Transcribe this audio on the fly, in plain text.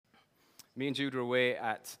Me and Jude were away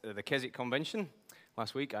at the Keswick Convention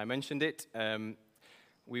last week. I mentioned it.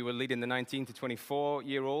 We were leading the 19 to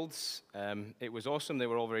 24-year-olds. It was awesome. They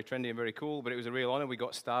were all very trendy and very cool, but it was a real honor. We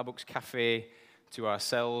got Starbucks Cafe to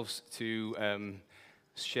ourselves to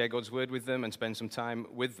share God's word with them and spend some time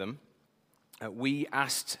with them. We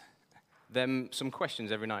asked them some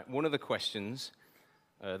questions every night. One of the questions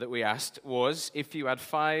that we asked was, if you had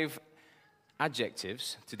 5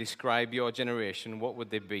 adjectives to describe your generation, what would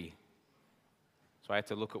they be? So I had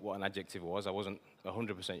to look at what an adjective was. I wasn't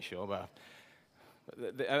 100% sure, but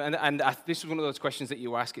this was one of those questions that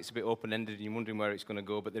you ask. It's a bit open-ended, and you're wondering where it's going to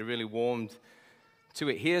go, but they really warmed to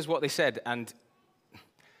it. Here's what they said, and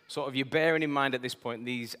sort of you're bearing in mind at this point,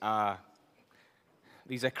 these are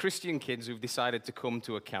Christian kids who've decided to come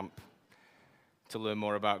to a camp to learn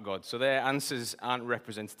more about God. So their answers aren't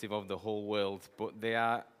representative of the whole world, but they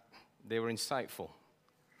were insightful.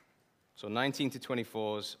 So 19 to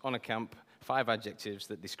 24s on a camp, 5 adjectives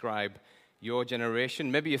that describe your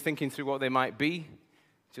generation. Maybe you're thinking through what they might be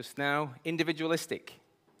just now. Individualistic.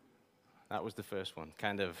 That was the first one.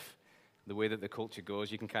 Kind of the way that the culture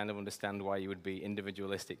goes, you can kind of understand why you would be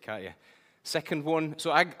individualistic, can't you? Second one,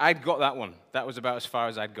 so I'd got that one. That was about as far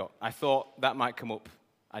as I'd got. I thought that might come up.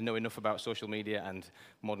 I know enough about social media and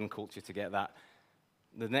modern culture to get that.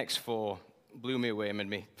 The next 4 blew me away and made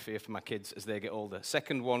me fear for my kids as they get older.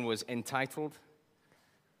 Second one was entitled.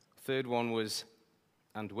 Third one was,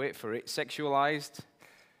 and wait for it, sexualized.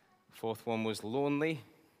 Fourth one was lonely.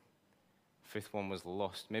 Fifth one was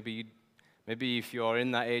lost. Maybe if you're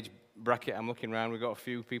in that age bracket, I'm looking around, we've got a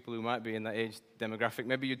few people who might be in that age demographic.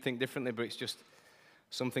 Maybe you'd think differently, but it's just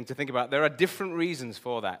something to think about. There are different reasons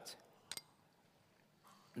for that.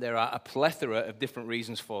 There are a plethora of different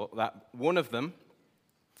reasons for that. One of them,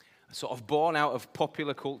 sort of born out of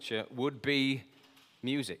popular culture, would be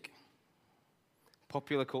music.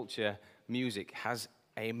 Popular culture, music, has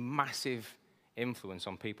a massive influence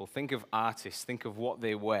on people. Think of artists, think of what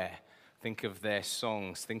they wear, think of their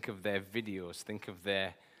songs, think of their videos, think of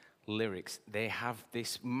their lyrics. They have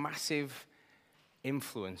this massive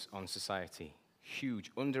influence on society. Huge.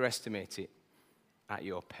 Underestimate it at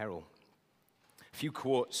your peril. A few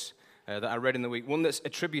quotes that I read in the week. One that's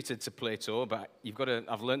attributed to Plato, but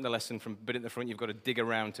I've learned the lesson from a bit at the front. You've got to dig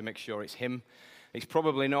around to make sure it's him. It's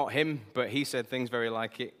probably not him, but he said things very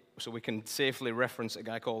like it. So we can safely reference a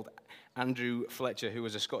guy called Andrew Fletcher, who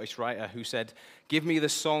was a Scottish writer, who said, "Give me the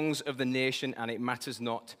songs of the nation, and it matters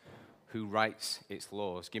not who writes its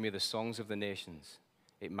laws." Give me the songs of the nations.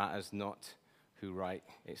 It matters not who write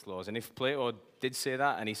its laws. And if Plato did say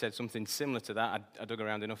that, and he said something similar to that, I dug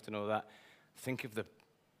around enough to know that. Think of the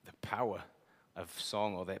power of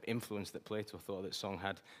song, or the influence that Plato thought that song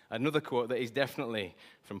had. Another quote that is definitely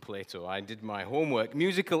from Plato. I did my homework.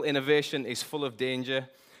 "Musical innovation is full of danger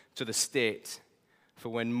to the state, for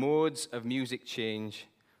when modes of music change,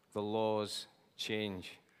 the laws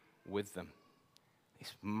change with them."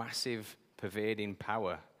 This massive, pervading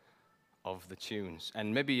power of the tunes.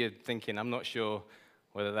 And maybe you're thinking, I'm not sure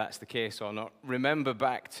whether that's the case or not. Remember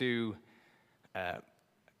back to a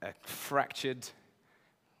fractured,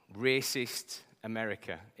 racist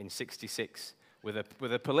America in '66 with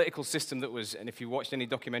a political system that was, and if you watched any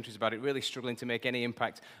documentaries about it, really struggling to make any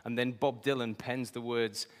impact. And then Bob Dylan pens the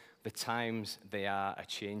words, "The times they are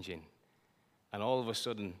a-changing." And all of a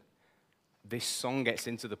sudden, this song gets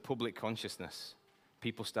into the public consciousness.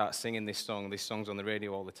 People start singing this song. This song's on the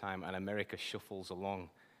radio all the time, and America shuffles along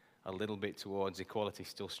a little bit towards equality,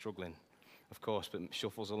 still struggling, of course, but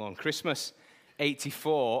shuffles along. Christmas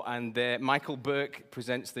 '84, and Michael Burke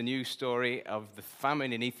presents the news story of the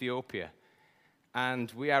famine in Ethiopia.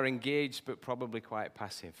 And we are engaged, but probably quite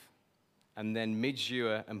passive. And then Midge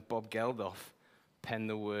Ure and Bob Geldof pen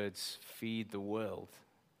the words, "Feed the world."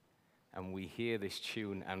 And we hear this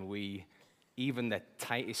tune, and even the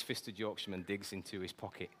tightest fisted Yorkshireman digs into his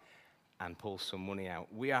pocket and pulls some money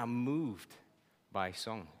out. We are moved by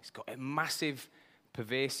song. It's got a massive,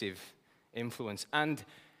 pervasive influence.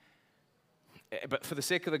 But for the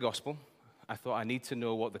sake of the gospel, I thought I need to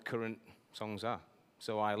know what the current songs are.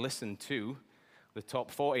 So I listened to the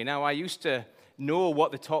top 40. Now, I used to know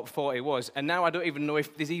what the top 40 was, and now I don't even know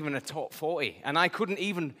if there's even a top 40. And I couldn't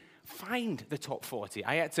even find the top 40.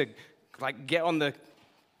 I had to get on the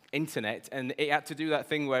internet, and it had to do that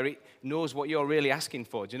thing where it knows what you're really asking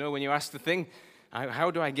for. Do you know when you ask the thing,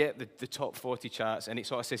 how do I get the top 40 charts? And it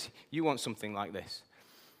sort of says, you want something like this.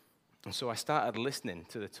 And so I started listening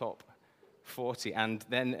to the top 40, and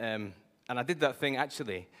then and I did that thing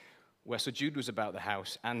actually where Jude was about the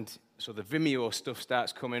house, and so the Vimeo stuff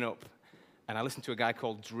starts coming up, And I listened to a guy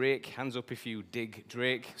called Drake. Hands up if you dig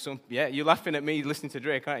Drake. Yeah, you're laughing at me listening to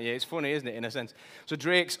Drake, aren't you? It's funny, isn't it, in a sense? So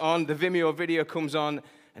Drake's on, the Vimeo video comes on,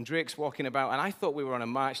 and Drake's walking about. And I thought we were on a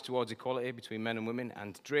march towards equality between men and women.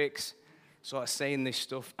 And Drake's sort of saying this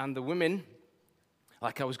stuff. And the women,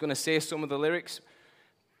 like I was going to say some of the lyrics,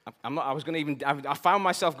 I found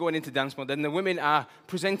myself going into dance mode. Then the women are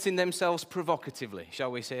presenting themselves provocatively,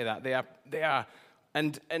 shall we say that? They are.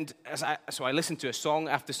 And so I listened to a song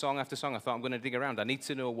after song after song. I thought, I'm going to dig around. I need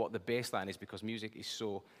to know what the bass line is because music is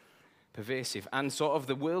so pervasive. And sort of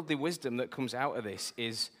the worldly wisdom that comes out of this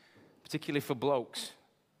is, particularly for blokes,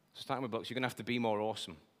 so starting with blokes, you're going to have to be more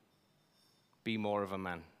awesome. Be more of a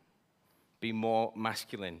man. Be more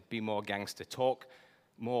masculine. Be more gangster. Talk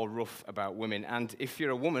more rough about women. And if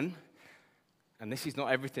you're a woman, and this is not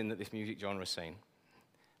everything that this music genre is saying,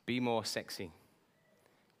 be more sexy.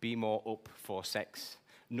 Be more up for sex.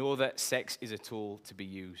 Know that sex is a tool to be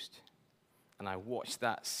used. And I watched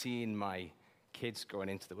that, seeing my kids going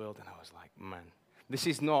into the world, and I was like, man, this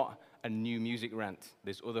is not a new music rant.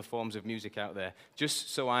 There's other forms of music out there.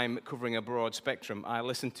 Just so I'm covering a broad spectrum, I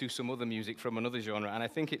listened to some other music from another genre, and I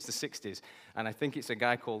think it's the 60s, and I think it's a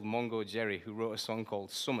guy called Mungo Jerry who wrote a song called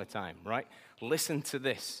Summertime, right? Listen to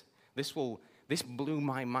this. This blew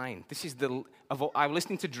my mind. I was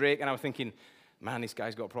listening to Drake, and I was thinking, man, this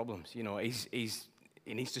guy's got problems. You know, he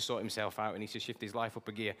needs to sort himself out. He needs to shift his life up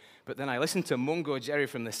a gear. But then I listened to Mungo Jerry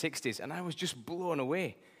from the 60s, and I was just blown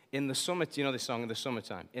away. In the summer, you know the song, In the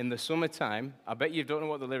Summertime? In the summertime, I bet you don't know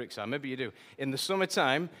what the lyrics are. Maybe you do. In the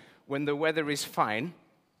summertime, when the weather is fine,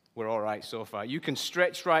 we're all right so far. You can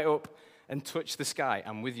stretch right up and touch the sky.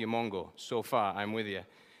 I'm with you, Mongo. So far, I'm with you.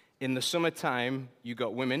 In the summertime, you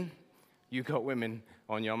got women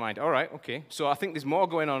on your mind. All right, okay. So I think there's more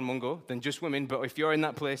going on, Mungo, than just women, but if you're in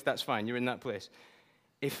that place, that's fine. You're in that place.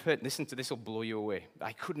 Listen to this, will blow you away.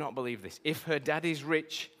 I could not believe this. If her daddy's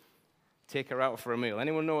rich, take her out for a meal.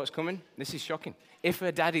 Anyone know what's coming? This is shocking. If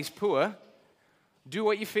her daddy's poor, do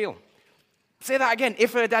what you feel. Say that again.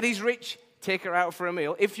 If her daddy's rich, take her out for a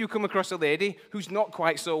meal. If you come across a lady who's not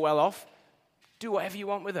quite so well off, do whatever you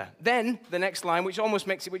want with her. Then the next line, which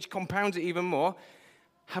compounds it even more,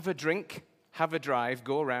 have a drink, have a drive,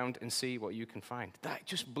 go around and see what you can find. That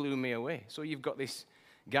just blew me away. So you've got this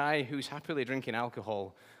guy who's happily drinking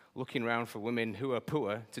alcohol, looking around for women who are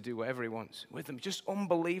poor to do whatever he wants with them. Just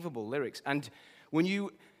unbelievable lyrics. And when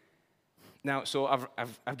you so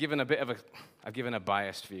I've given a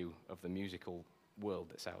biased view of the musical world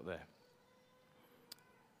that's out there.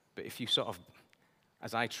 But if you sort of,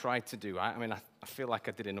 as I tried to do, I feel like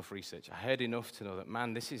I did enough research. I heard enough to know that,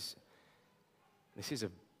 man, this is a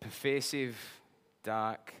pervasive,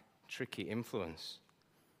 dark, tricky influence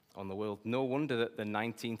on the world. No wonder that the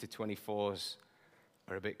 19 to 24s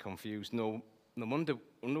are a bit confused. No wonder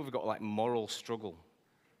we've got like moral struggle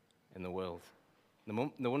in the world.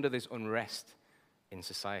 No wonder there's unrest in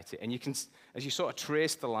society. And you can, as you sort of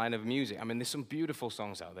trace the line of music, there's some beautiful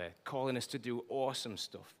songs out there calling us to do awesome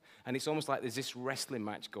stuff. And it's almost like there's this wrestling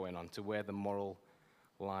match going on to where the moral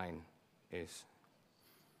line is.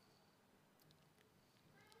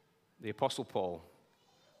 The Apostle Paul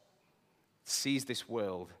sees this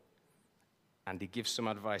world and he gives some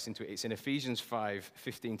advice into it. It's in Ephesians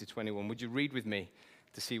 5:15 to 21. Would you read with me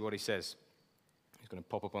to see what he says? It's going to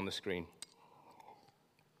pop up on the screen.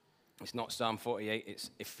 It's not Psalm 48, it's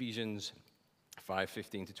Ephesians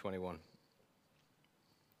 5:15 to 21.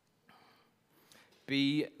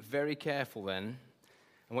 Be very careful then.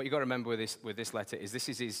 And what you've got to remember with this letter is this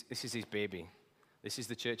is his baby. This is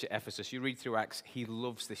the church at Ephesus. You read through Acts, he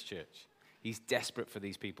loves this church. He's desperate for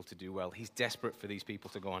these people to do well. He's desperate for these people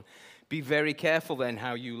to go on. Be very careful then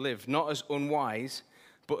how you live, not as unwise,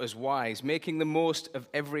 but as wise, making the most of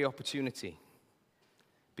every opportunity,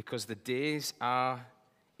 because the days are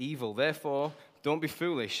evil. Therefore, don't be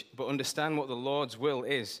foolish, but understand what the Lord's will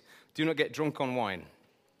is. Do not get drunk on wine,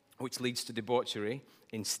 which leads to debauchery.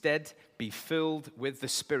 Instead, be filled with the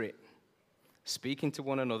Spirit, speaking to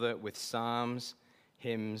one another with psalms,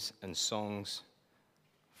 hymns, and songs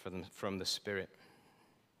from the Spirit.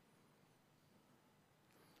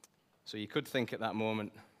 So you could think at that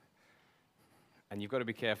moment, and you've got to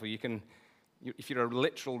be careful, if you're a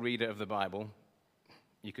literal reader of the Bible,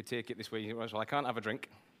 you could take it this way. Well, I can't have a drink,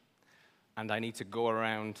 and I need to go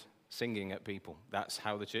around singing at people. That's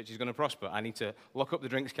how the church is going to prosper. I need to lock up the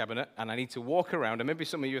drinks cabinet, and I need to walk around, and maybe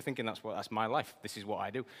some of you are thinking, that's my life. This is what I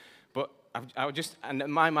do. But and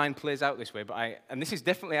my mind plays out this way, and this is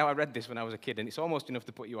definitely how I read this when I was a kid, and it's almost enough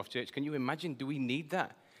to put you off church. Can you imagine, do we need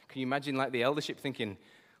that? Can you imagine like the eldership thinking,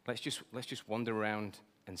 let's just wander around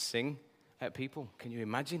and sing at people. Can you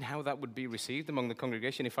imagine how that would be received among the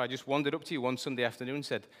congregation if I just wandered up to you one Sunday afternoon and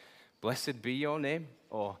said, "Blessed be your name,"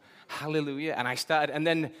 or "Hallelujah," and I started,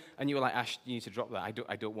 and you were like, "Ash, you need to drop that.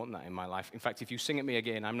 I don't want that in my life. In fact, if you sing at me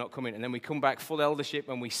again, I'm not coming." And then we come back full eldership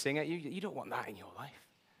and we sing at you. You don't want that in your life.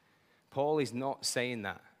 Paul is not saying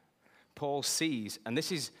that. Paul sees, and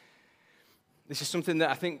this is something that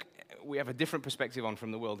I think we have a different perspective on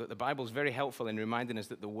from the world, that the Bible is very helpful in reminding us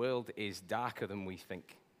that the world is darker than we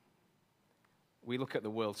think. We look at the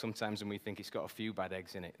world sometimes and we think it's got a few bad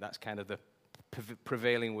eggs in it. That's kind of the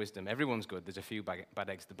prevailing wisdom. Everyone's good. There's a few bad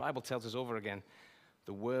eggs. The Bible tells us over again,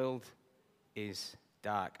 the world is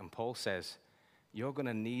dark. And Paul says, you're going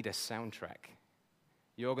to need a soundtrack.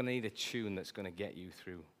 You're going to need a tune that's going to get you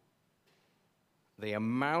through. The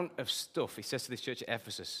amount of stuff, he says to this church at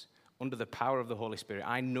Ephesus, under the power of the Holy Spirit,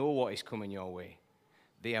 I know what is coming your way.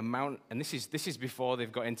 The amount, and this is before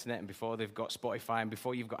they've got internet and before they've got Spotify and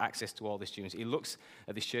before you've got access to all these tunes. He looks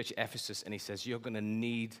at this church at Ephesus and he says, you're going to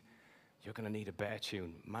need a better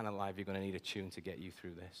tune. Man alive, you're going to need a tune to get you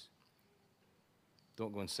through this.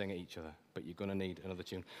 Don't go and sing at each other, but you're going to need another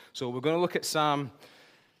tune. So we're going to look at Psalm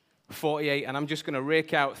 48, and I'm just going to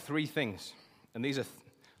rake out three things. And these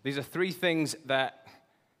are three things that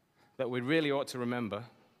we really ought to remember,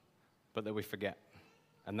 but that we forget.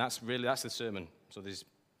 And that's the sermon. So there's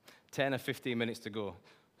 10 or 15 minutes to go.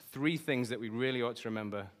 Three things that we really ought to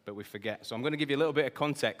remember, but we forget. So I'm going to give you a little bit of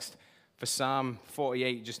context for Psalm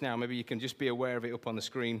 48 just now. Maybe you can just be aware of it up on the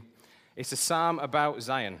screen. It's a psalm about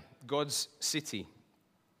Zion, God's city.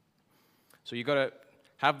 So you've got to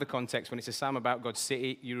have the context. When it's a psalm about God's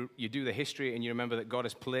city, you do the history and you remember that God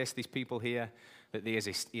has placed these people here, that he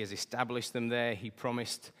has established them there. He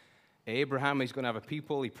promised Abraham he's going to have a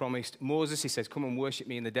people. He promised Moses, he says, come and worship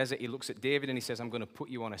me in the desert. He looks at David and he says, I'm going to put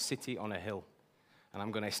you on a city on a hill, and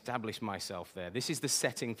I'm going to establish myself there. This is the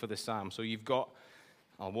setting for the psalm. So you've got,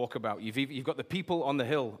 I'll walk about, you've got the people on the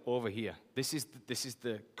hill over here. This is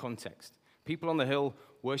the context. People on the hill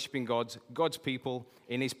worshiping God's people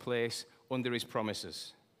in his place under his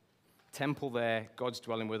promises. Temple there, God's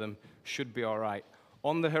dwelling with them, should be all right.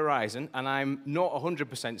 On the horizon, and I'm not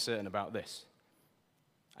 100% certain about this,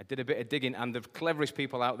 I did a bit of digging, and the cleverest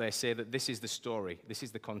people out there say that this is the story, this is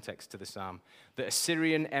the context to the psalm. The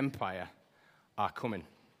Assyrian Empire are coming.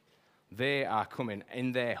 They are coming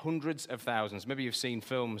in their hundreds of thousands. Maybe you've seen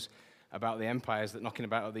films about the empires that knocking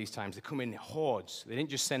about at these times. They come in hordes. They didn't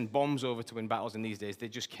just send bombs over to win battles in these days. They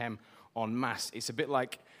just came en masse. It's a bit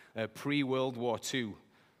like pre-World War II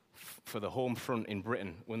for the home front in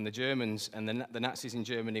Britain, when the Germans and the Nazis in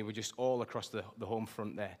Germany were just all across the home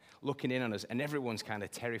front there, looking in on us, and everyone's kind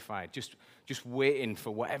of terrified, just waiting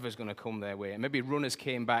for whatever's going to come their way. And maybe runners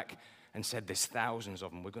came back and said, there's thousands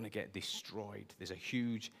of them, we're going to get destroyed. There's a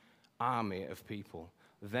huge army of people.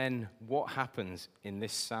 Then what happens in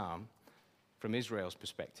this psalm, from Israel's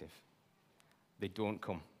perspective? They don't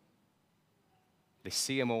come. They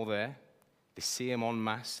see them all there. They see them en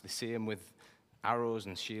masse. They see them with arrows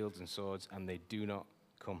and shields and swords, and they do not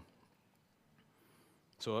come.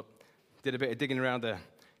 So I did a bit of digging around the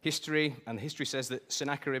history, and the history says that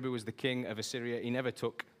Sennacherib was the king of Assyria. He never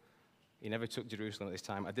took Jerusalem at this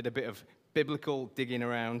time. I did a bit of biblical digging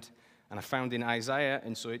around, and I found in Isaiah,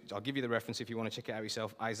 and so I'll give you the reference if you want to check it out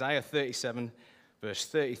yourself. Isaiah 37, verse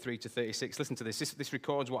 33 to 36. Listen to this. This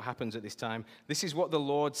records what happens at this time. This is what the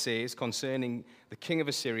Lord says concerning the king of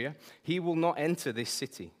Assyria. He will not enter this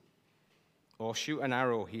city or shoot an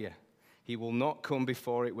arrow here. He will not come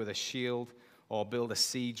before it with a shield or build a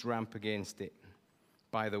siege ramp against it.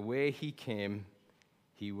 By the way he came,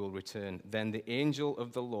 he will return. Then the angel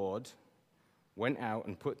of the Lord went out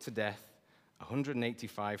and put to death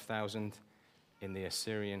 185,000 in the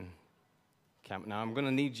Assyrian camp. Now, I'm going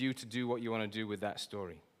to need you to do what you want to do with that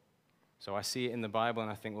story. So I see it in the Bible,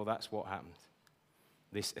 and I think, well, that's what happened.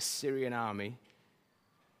 This Assyrian army,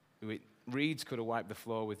 who it reads could have wiped the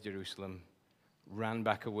floor with Jerusalem, ran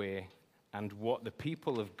back away, and what the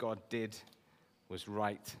people of God did was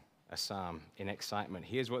write a psalm in excitement.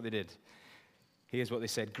 Here's what they did. Here's what they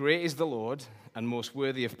said. Great is the Lord and most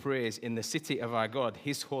worthy of praise in the city of our God,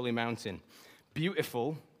 his holy mountain.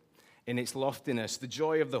 Beautiful in its loftiness, the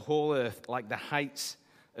joy of the whole earth, like the heights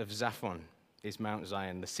of Zaphon is Mount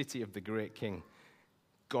Zion, the city of the great king.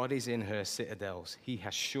 God is in her citadels. He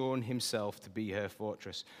has shown himself to be her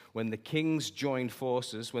fortress. When the kings joined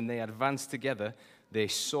forces, when they advanced together, they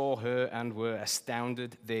saw her and were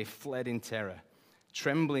astounded. They fled in terror.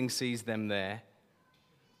 Trembling seized them there.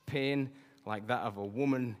 Pain like that of a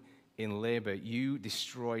woman in labor. You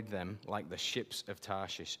destroyed them like the ships of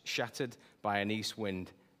Tarshish, shattered by an east wind.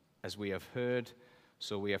 As we have heard,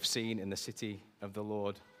 so we have seen in the city of the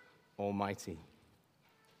Lord Almighty.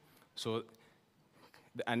 So,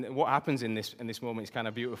 and what happens in this moment is kind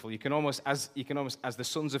of beautiful. You can almost, as the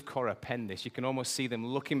sons of Korah pen this, you can almost see them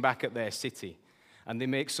looking back at their city, and they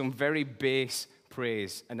make some very base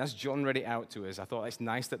praise. And as John read it out to us, I thought it's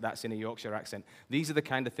nice that that's in a Yorkshire accent. These are the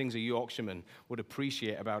kind of things a Yorkshireman would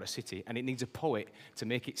appreciate about a city, and it needs a poet to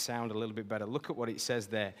make it sound a little bit better. Look at what it says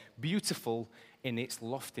there. Beautiful in its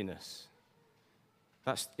loftiness.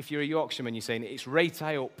 That's, if you're a Yorkshireman, you're saying it's right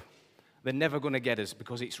high up. They're never going to get us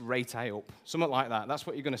because it's right high up. Something like that. That's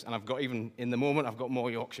what you're going to, and I've got even, in the moment, I've got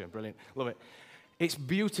more Yorkshire. Brilliant. Love it. It's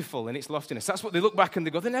beautiful in its loftiness. That's what they look back and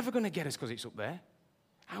they go, they're never going to get us because it's up there.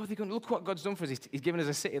 How are they going to, look what God's done for us. He's given us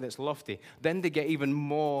a city that's lofty. Then they get even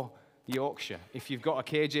more Yorkshire. If you've got a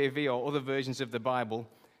KJV or other versions of the Bible,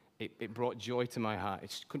 it brought joy to my heart.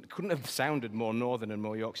 It couldn't have sounded more northern and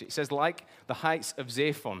more Yorkshire. It says, like the heights of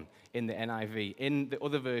Zaphon in the NIV. In the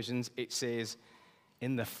other versions, it says,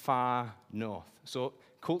 in the far north. So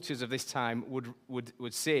cultures of this time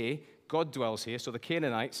would say, God dwells here. So the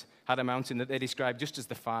Canaanites had a mountain that they described just as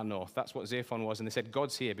the far north. That's what Zaphon was. And they said,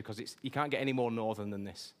 God's here because you can't get any more northern than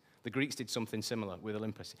this. The Greeks did something similar with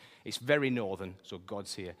Olympus. It's very northern, so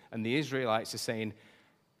God's here. And the Israelites are saying,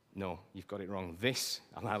 no, you've got it wrong. This,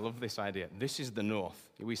 and I love this idea, this is the north.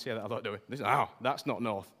 We say that a lot, don't we? That's not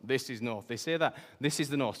north. This is north. They say that. This is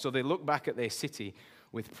the north. So they look back at their city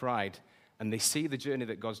with pride, and they see the journey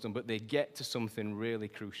that God's done, but they get to something really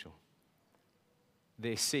crucial.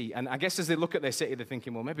 They see, and I guess as they look at their city, they're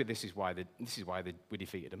thinking, well, maybe this is why we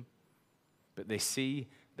defeated them. But they see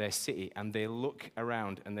their city, and they look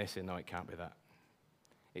around, and they say, no, it can't be that.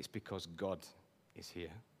 It's because God is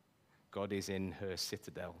here. God is in her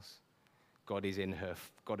citadels. God is in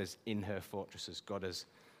her fortresses. God has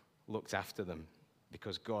looked after them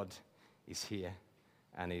because God is here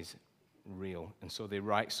and is real. And so they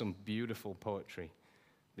write some beautiful poetry.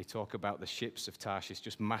 They talk about the ships of Tarshish,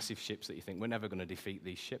 just massive ships that you think, we're never going to defeat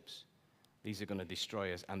these ships. These are going to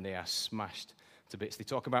destroy us, and they are smashed to bits. They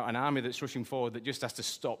talk about an army that's rushing forward that just has to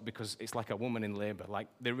stop because it's like a woman in labor. Like,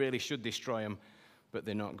 they really should destroy them, but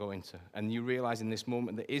they're not going to. And you realize in this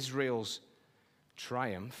moment that Israel's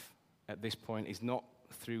triumph at this point is not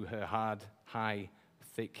through her hard, high,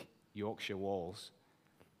 thick Yorkshire walls.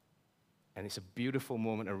 And it's a beautiful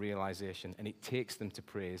moment of realization, and it takes them to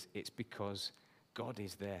praise. It's because God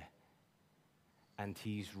is there, and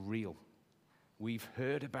he's real. We've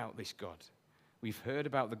heard about this God. We've heard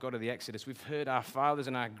about the God of the Exodus. We've heard our fathers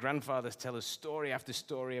and our grandfathers tell us story after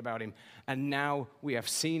story about him, and now we have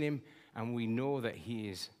seen him, and we know that he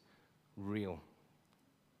is real.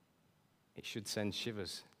 It should send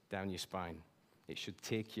shivers down your spine. It should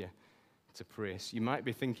take you to praise. You might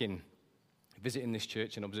be thinking, visiting this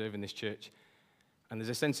church and observing this church, and there's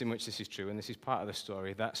a sense in which this is true, and this is part of the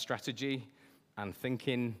story, that strategy and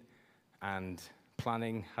thinking and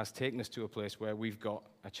planning has taken us to a place where we've got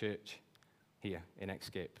a church here in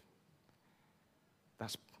Escape.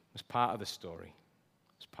 That's part of the story.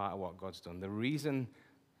 It's part of what God's done. The reason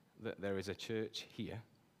that there is a church here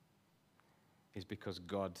is because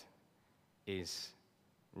God is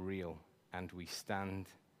real, and we stand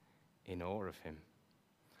in awe of him.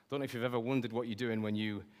 I don't know if you've ever wondered what you're doing when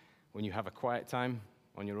you have a quiet time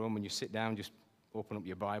on your own, when you sit down, just open up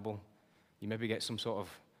your Bible. You maybe get some sort of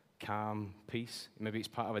calm peace. Maybe it's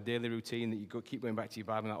part of a daily routine that you keep going back to your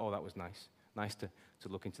Bible and, oh, that was nice. Nice to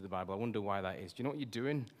look into the Bible. I wonder why that is. Do you know what you're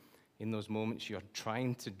doing in those moments? You're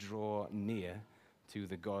trying to draw near to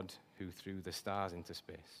the God who threw the stars into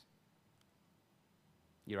space.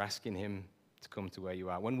 You're asking him to come to where you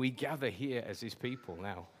are. When we gather here as his people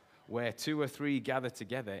now, where 2 or 3 gather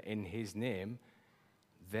together in his name,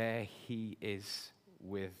 there he is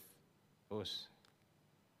with us.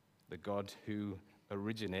 The God who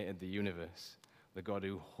originated the universe, the God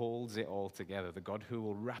who holds it all together, the God who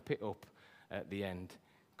will wrap it up at the end,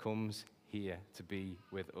 comes here to be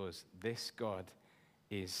with us. This God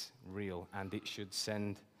is real, and it should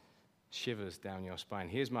send shivers down your spine.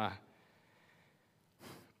 Here's my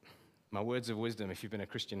words of wisdom if you've been a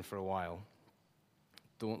Christian for a while.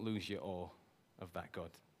 Don't lose your awe of that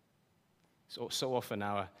God. So often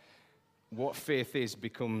what faith is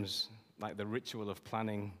becomes like the ritual of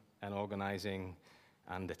planning and organizing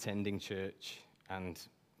and attending church and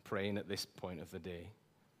praying at this point of the day.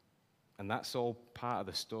 And that's all part of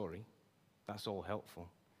the story. That's all helpful.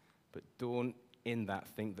 But don't in that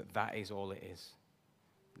think that that is all it is.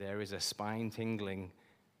 There is a spine-tingling,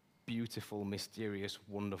 beautiful, mysterious,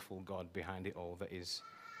 wonderful God behind it all that is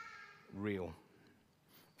real.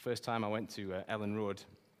 First time I went to Ellen Road,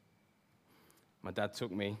 my dad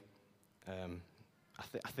took me.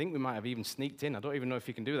 I think we might have even sneaked in. I don't even know if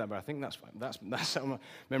you can do that, but I think that's how my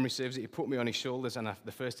memory serves it. He put me on his shoulders, and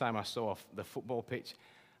the first time I saw the football pitch,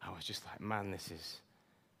 I was just like, man,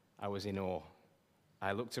 I was in awe.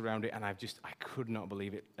 I looked around it, and I could not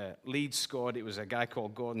believe it. Leeds scored. It was a guy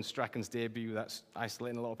called Gordon Strachan's debut. That's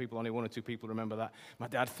isolating a lot of people. Only one or two people remember that. My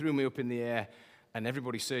dad threw me up in the air, and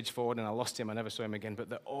everybody surged forward, and I lost him. I never saw him again. But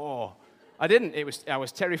the awe, I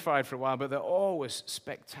was terrified for a while, but the awe was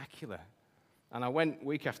spectacular. And I went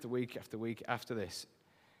week after week after week after this,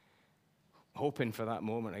 hoping for that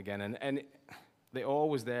moment again. And they awe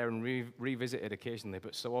was there and revisited occasionally,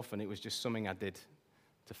 but so often it was just something I did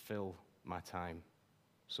to fill my time.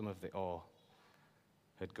 Some of the awe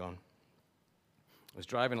had gone. I was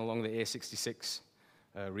driving along the A66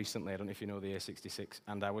 recently. I don't know if you know the A66.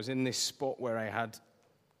 And I was in this spot where I had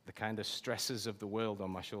the kind of stresses of the world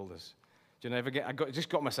on my shoulders. Do you know, just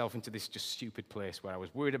got myself into this just stupid place where I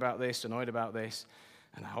was worried about this, annoyed about this,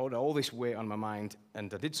 and I had all this weight on my mind,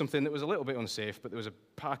 and I did something that was a little bit unsafe, but there was a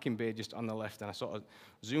parking bay just on the left, and I sort of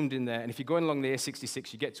zoomed in there, and if you're going along the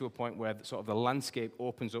A66, you get to a point where the landscape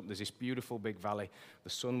opens up. There's this beautiful big valley. The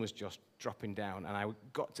sun was just dropping down, and I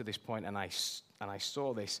got to this point, and I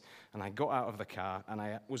saw this, and I got out of the car, and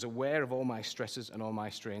I was aware of all my stresses and all my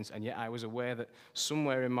strains, and yet I was aware that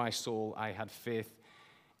somewhere in my soul I had faith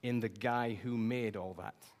in the guy who made all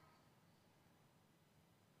that.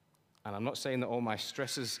 And I'm not saying that all my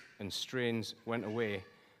stresses and strains went away,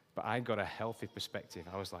 but I got a healthy perspective.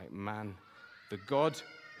 I was like, man, the God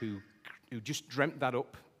who just dreamt that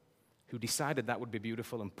up, who decided that would be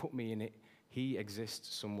beautiful and put me in it, he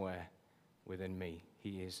exists somewhere within me.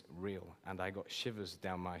 He is real. And I got shivers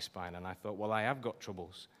down my spine, and I thought, well, I have got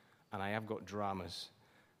troubles, and I have got dramas,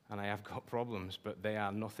 and I have got problems, but they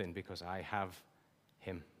are nothing because I have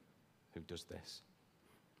him who does this.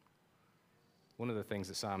 One of the things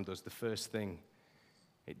that Psalm does, the first thing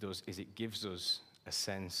it does is it gives us a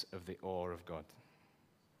sense of the awe of God.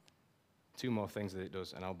 Two more things that it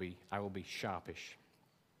does, and I will be sharpish.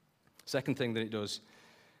 Second thing that it does,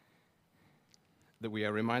 that we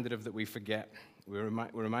are reminded of, that we forget, we're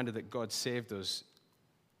reminded that God saved us,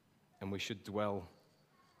 and we should dwell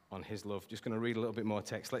on his love. Just going to read a little bit more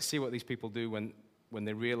text. Let's see what these people do when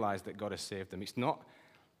they realize that God has saved them. It's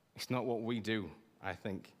not what we do, I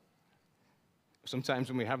think. Sometimes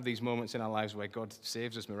when we have these moments in our lives where God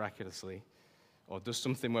saves us miraculously or does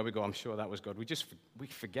something where we go, I'm sure that was God, we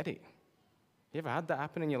forget it. You ever had that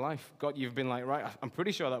happen in your life? God, you've been like, right, I'm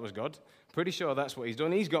pretty sure that was God. Pretty sure that's what he's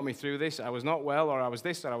done. He's got me through this. I was not well, or I was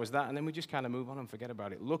this, or I was that. And then we just kind of move on and forget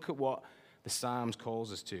about it. Look at what the Psalms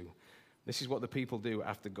calls us to. This is what the people do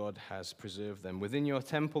after God has preserved them. Within your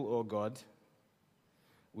temple, O God,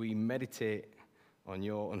 we meditate on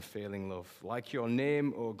your unfailing love. Like your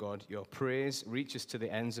name, O God, your praise reaches to the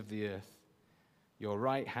ends of the earth. Your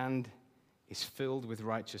right hand is filled with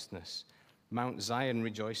righteousness. Mount Zion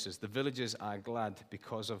rejoices. The villagers are glad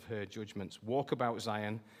because of her judgments. Walk about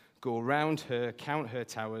Zion, go round her, count her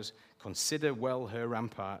towers, consider well her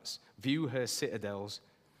ramparts, view her citadels,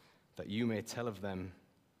 that you may tell of them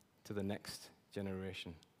to the next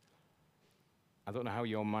generation. I don't know how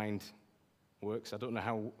your mind works. I don't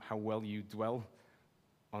know how well you dwell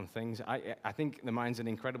on things. I think the mind's an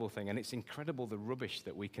incredible thing, and it's incredible the rubbish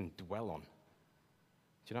that we can dwell on. Do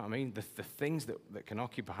you know what I mean? The things that can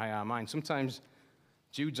occupy our mind. Sometimes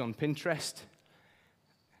Jude's on Pinterest,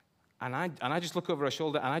 and I just look over her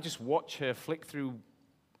shoulder, and I just watch her flick through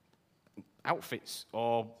outfits,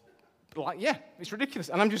 or like, yeah, it's ridiculous.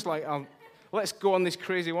 And I'm just like, let's go on this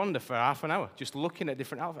crazy wander for half an hour, just looking at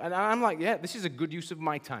different outfits. And I'm like, yeah, this is a good use of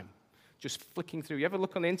my time, just flicking through. You ever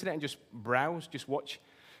look on the internet and just browse, just watch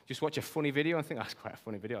a funny video and think, that's quite a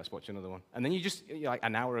funny video, let's watch another one. And then you're like,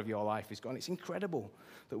 an hour of your life is gone. It's incredible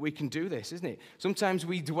that we can do this, isn't it? Sometimes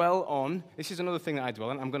we dwell on, this is another thing that I dwell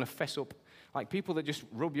on, I'm going to fess up, like people that just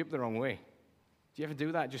rub you up the wrong way. Do you ever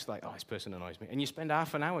do that? Just like, oh, this person annoys me. And you spend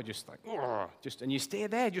half an hour just like, and you stay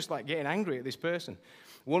there just like getting angry at this person.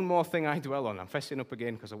 One more thing I dwell on, I'm fessing up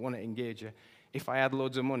again because I want to engage you. If I had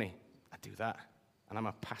loads of money, I'd do that. And I'm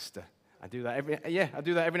a pastor. I do that every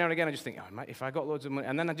now and again. I just think, oh, if I got loads of money,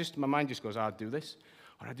 and then my mind just goes, I'll do this,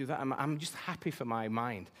 or I do that. I'm just happy for my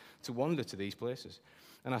mind to wander to these places.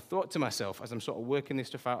 And I thought to myself, as I'm sort of working this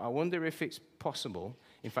stuff out, I wonder if it's possible,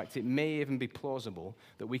 in fact, it may even be plausible,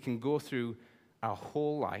 that we can go through our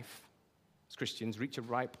whole life as Christians, reach a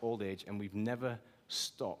ripe old age, and we've never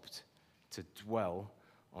stopped to dwell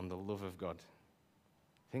on the love of God.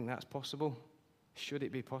 Think that's possible? Should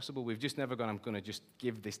it be possible? We've just never gone, I'm going to just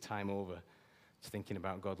give this time over to thinking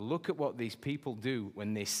about God. Look at what these people do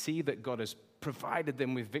when they see that God has provided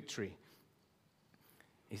them with victory.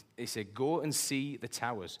 He said, go and see the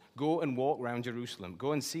towers. Go and walk around Jerusalem.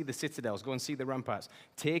 Go and see the citadels. Go and see the ramparts.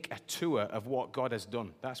 Take a tour of what God has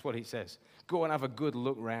done. That's what he says. Go and have a good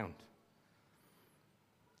look round.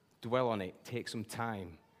 Dwell on it. Take some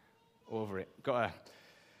time over it. Got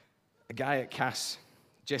a guy at Cass,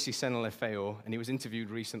 Jesse Senelefeo, and he was interviewed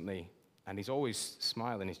recently, and he's always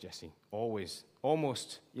smiling, is Jesse. Always.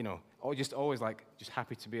 Almost, always like, just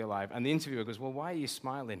happy to be alive. And the interviewer goes, well, why are you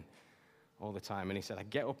smiling all the time? And he said, I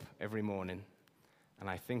get up every morning and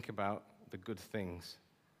I think about the good things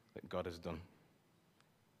that God has done.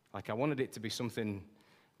 Like, I wanted it to be something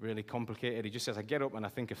really complicated. He just says, I get up and I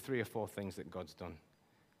think of 3 or 4 things that God's done.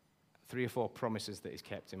 3 or 4 promises that he's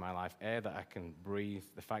kept in my life. Air that I can breathe.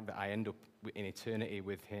 The fact that I end up in eternity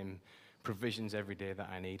with him. Provisions every day that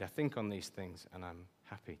I need. I think on these things and I'm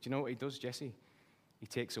happy. Do you know what he does, Jesse? He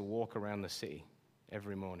takes a walk around the city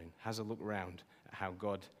every morning. Has a look around at how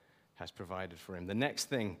God has provided for him. The next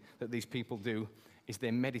thing that these people do is they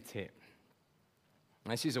meditate.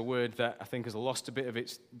 This is a word that I think has lost a bit of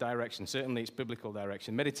its direction, certainly its biblical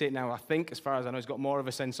direction. Meditate now, I think, as far as I know, has got more of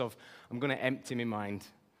a sense of, I'm going to empty my mind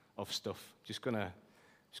of stuff. Just going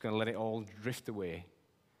to let it all drift away.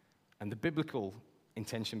 And the biblical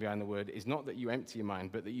intention behind the word is not that you empty your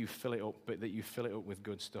mind, but that you fill it up, with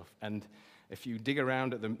good stuff. And if you dig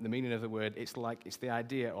around at the meaning of the word, it's the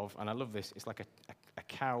idea of, and I love this, it's like a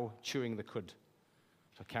cow chewing the cud.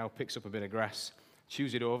 So a cow picks up a bit of grass,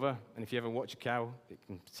 chews it over, and if you ever watch a cow, it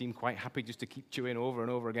can seem quite happy just to keep chewing over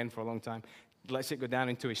and over again for a long time. It lets it go down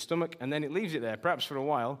into his stomach, and then it leaves it there, perhaps for a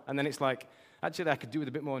while, and then it's like, actually, I could do with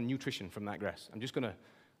a bit more nutrition from that grass. I'm just going to,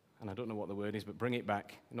 and I don't know what the word is, but bring it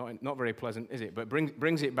back. Not very pleasant, is it? But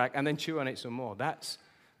brings it back and then chew on it some more. That's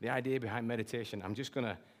the idea behind meditation. I'm just going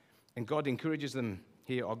to, and God encourages them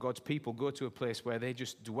here, or God's people go to a place where they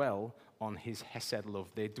just dwell on his hesed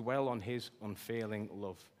love. They dwell on his unfailing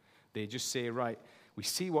love. They just say, right, we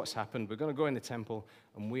see what's happened. We're going to go in the temple,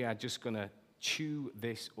 and we are just going to chew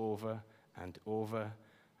this over and over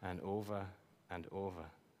and over and over.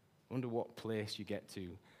 I wonder what place you get to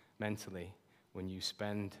mentally when you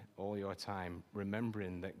spend all your time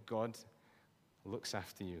remembering that God looks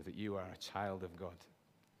after you, that you are a child of God.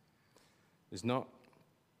 There's not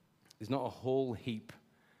a whole heap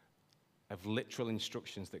of literal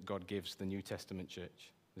instructions that God gives the New Testament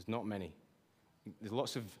church. There's not many. There's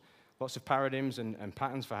lots of paradigms and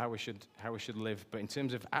patterns for how we should live, but in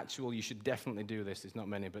terms of actual, you should definitely do this. There's not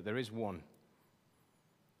many, but there is one.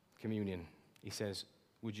 Communion. He says,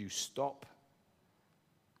 would you stop?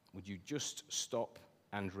 Would you just stop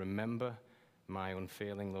and remember my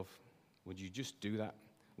unfailing love? Would you just do that?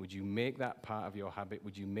 Would you make that part of your habit?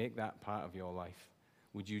 Would you make that part of your life?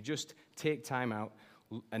 Would you just take time out?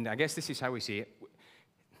 And I guess this is how we see it.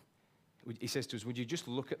 He says to us, would you just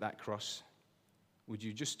look at that cross? Would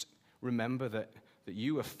you just remember that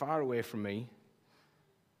you are far away from me,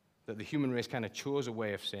 that the human race kind of chose a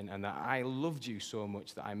way of sin, and that I loved you so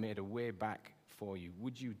much that I made a way back for you?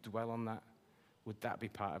 Would you dwell on that? Would that be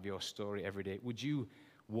part of your story every day? Would you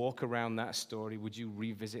walk around that story? Would you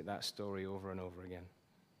revisit that story over and over again?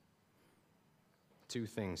 2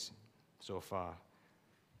 things so far.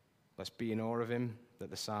 Let's be in awe of him, that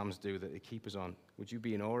the Psalms do, that they keep us on. Would you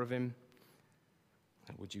be in awe of him?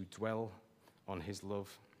 And would you dwell on his love?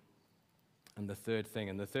 And the third thing,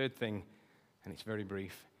 and it's very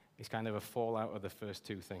brief, is kind of a fallout of the first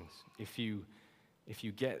 2 things. If you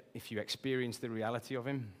experience the reality of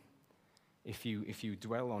him, if you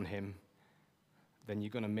dwell on him, then you're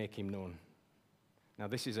going to make him known. Now,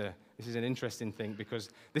 this is an interesting thing, because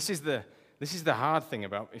this is the hard thing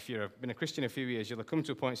about, if you've been a Christian a few years, you'll come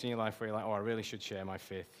to a point in your life where you're like, oh, I really should share my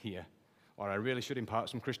faith here, or I really should impart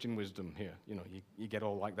some Christian wisdom here. You get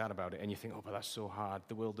all like that about it, and you think, oh, but that's so hard.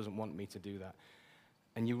 The world doesn't want me to do that.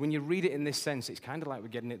 And when you read it in this sense, it's kind of like we're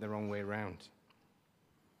getting it the wrong way around.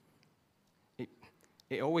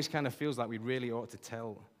 It always kind of feels like we really ought to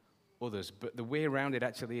tell others, but the way around it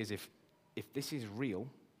actually is, if this is real,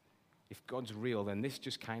 if God's real, then this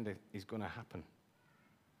just kind of is going to happen.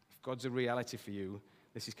 If God's a reality for you,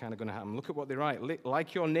 this is kind of going to happen. Look at what they write.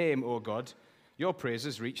 Like your name, O God, your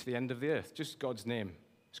praises reach the end of the earth. Just God's name.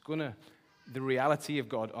 The reality of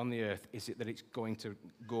God on the earth is that it's going to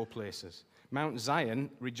go places. Mount Zion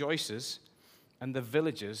rejoices, and the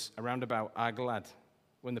villagers around about are glad.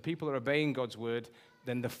 When the people are obeying God's word,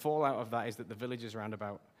 then the fallout of that is that the villagers around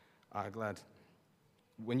about are glad.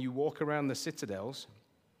 When you walk around the citadels,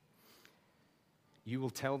 you will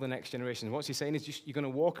tell the next generation. What's he saying is, you're going to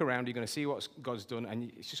walk around, you're going to see what God's done, and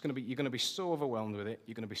you're going to be so overwhelmed with it,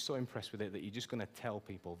 you're going to be so impressed with it that you're just going to tell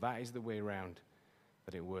people. That is the way around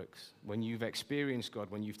that it works. When you've experienced God,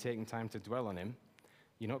 when you've taken time to dwell on him,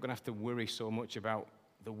 You're not going to have to worry so much about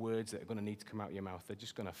the words that are going to need to come out of your mouth. They're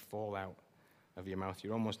just going to fall out of your mouth.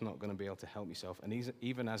 You're almost not going to be able to help yourself. And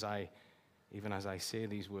even as I say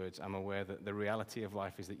these words, I'm aware that the reality of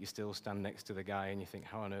life is that you still stand next to the guy and you think,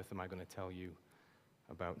 how on earth am I going to tell you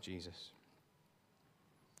about Jesus?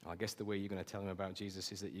 I guess the way you're going to tell him about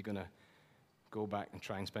Jesus is that you're going to go back and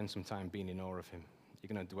try and spend some time being in awe of him.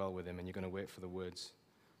 You're going to dwell with him, and you're going to wait for the words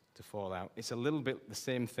to fall out. It's a little bit the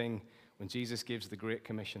same thing when Jesus gives the Great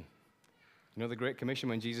Commission. You know the Great Commission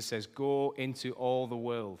when Jesus says, go into all the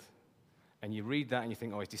world. And you read that and you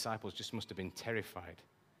think, oh, his disciples just must have been terrified.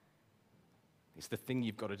 It's the thing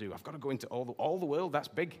you've got to do. I've got to go into all the world. That's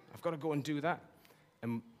big. I've got to go and do that.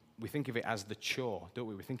 And we think of it as the chore, don't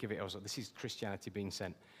we? We think of it as, this is Christianity being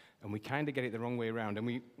sent. And we kind of get it the wrong way around.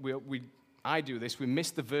 And I do this. We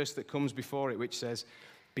miss the verse that comes before it, which says,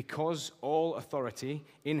 because all authority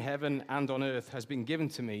in heaven and on earth has been given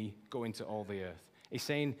to me, go into all the earth. He's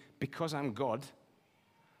saying, because I'm God,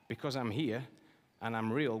 because I'm here, and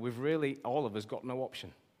I'm real, we've really, all of us, got no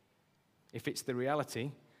option. If it's the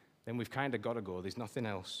reality, then we've kind of got to go. There's nothing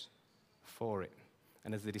else for it.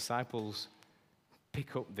 And as the disciples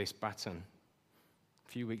pick up this baton, a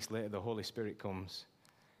few weeks later, the Holy Spirit comes,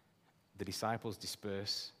 the disciples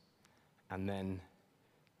disperse, and then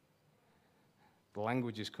the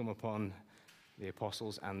languages come upon the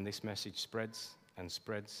apostles, and this message spreads and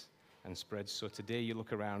spreads and spreads. So today you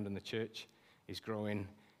look around and the church is growing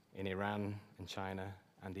in Iran and China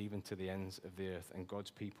and even to the ends of the earth, and God's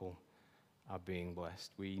people are being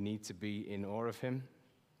blessed. We need to be in awe of him,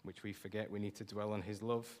 which we forget. We need to dwell on his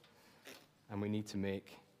love, and we need to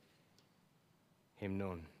make him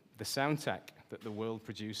known. The soundtrack that the world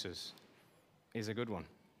produces is a good one.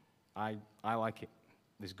 I like it.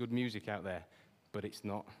 There's good music out there, but it's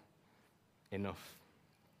not enough.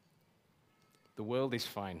 The world is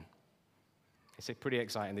fine. It's pretty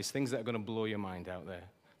exciting. There's things that are going to blow your mind out there,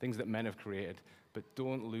 things that men have created, but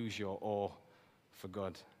don't lose your awe for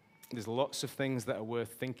God. There's lots of things that are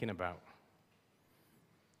worth thinking about,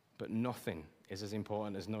 but nothing is as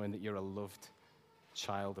important as knowing that you're a loved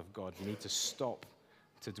child of God. You need to stop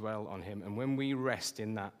to dwell on him, and when we rest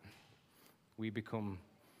in that, we become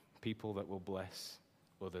people that will bless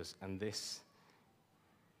others, and this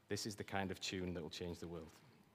is the kind of tune that will change the world.